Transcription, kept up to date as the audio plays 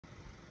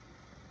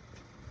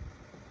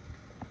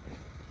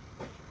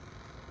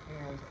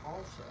And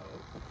also,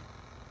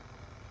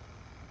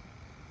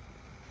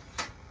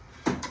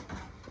 this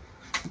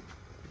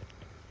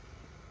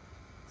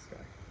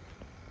guy.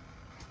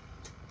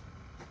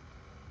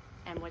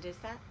 And what is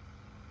that?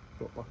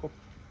 Belt buckle.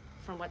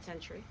 From what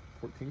century?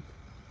 14th.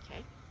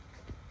 Okay.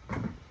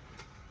 And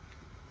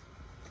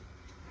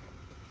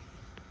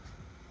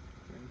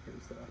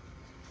here's the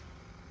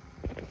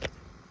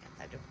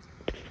I do.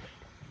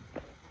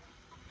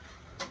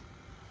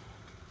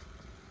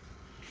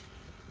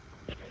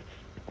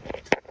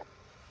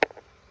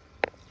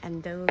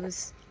 And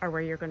those are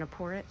where you're going to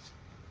pour it?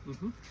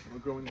 Mm-hmm. We'll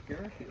go in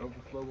here. The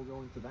overflow will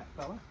go into that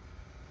fella.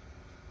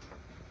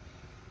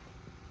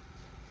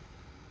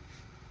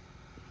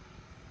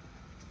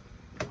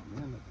 Oh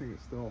man, that thing is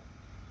still...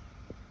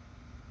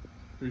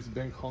 There's a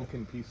big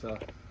honking piece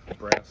of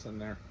brass in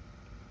there.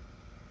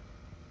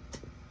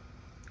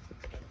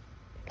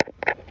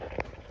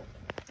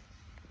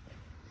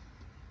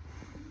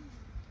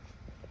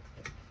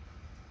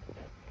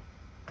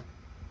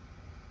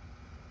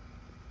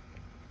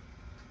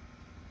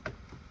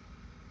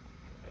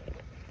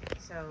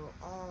 So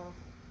all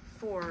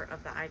 4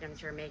 of the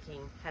items you're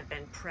making have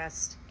been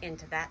pressed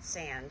into that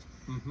sand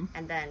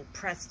and then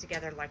pressed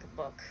together like a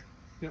book.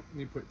 Yep,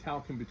 and you put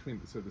talc in between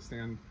it so the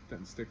sand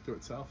doesn't stick to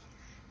itself.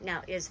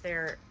 Now, is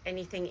there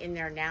anything in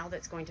there now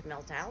that's going to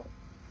melt out?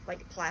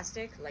 Like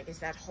plastic? Like, is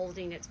that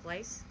holding its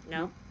place?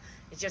 No? Nope.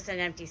 It's just an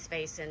empty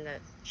space in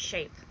the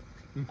shape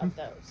of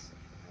those.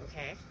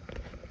 Okay.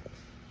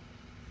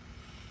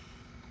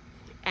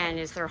 And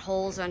is there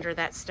holes under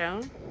that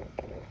stone?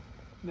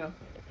 No.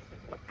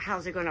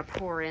 How's it going to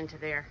pour into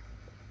there?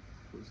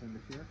 Goes into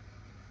here.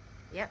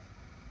 Yep.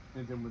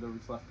 And then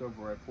whatever's left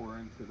over, I pour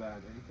into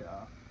that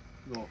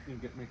little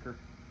ingot maker.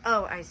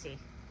 Oh, I see.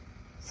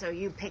 So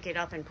you pick it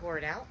up and pour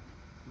it out?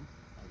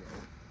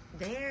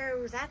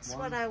 There, that's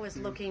what I was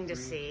looking to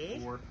see.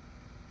 4.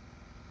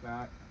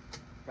 Back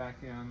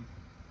in,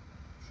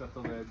 shut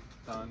the lid,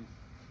 done.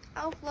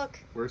 Oh, look.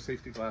 Wear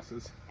safety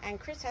glasses. And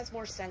Chris has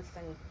more sense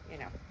than,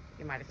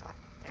 you might have thought.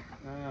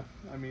 There.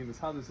 I mean, as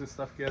hot as this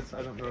stuff gets,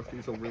 I don't know if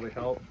these will really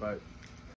help, but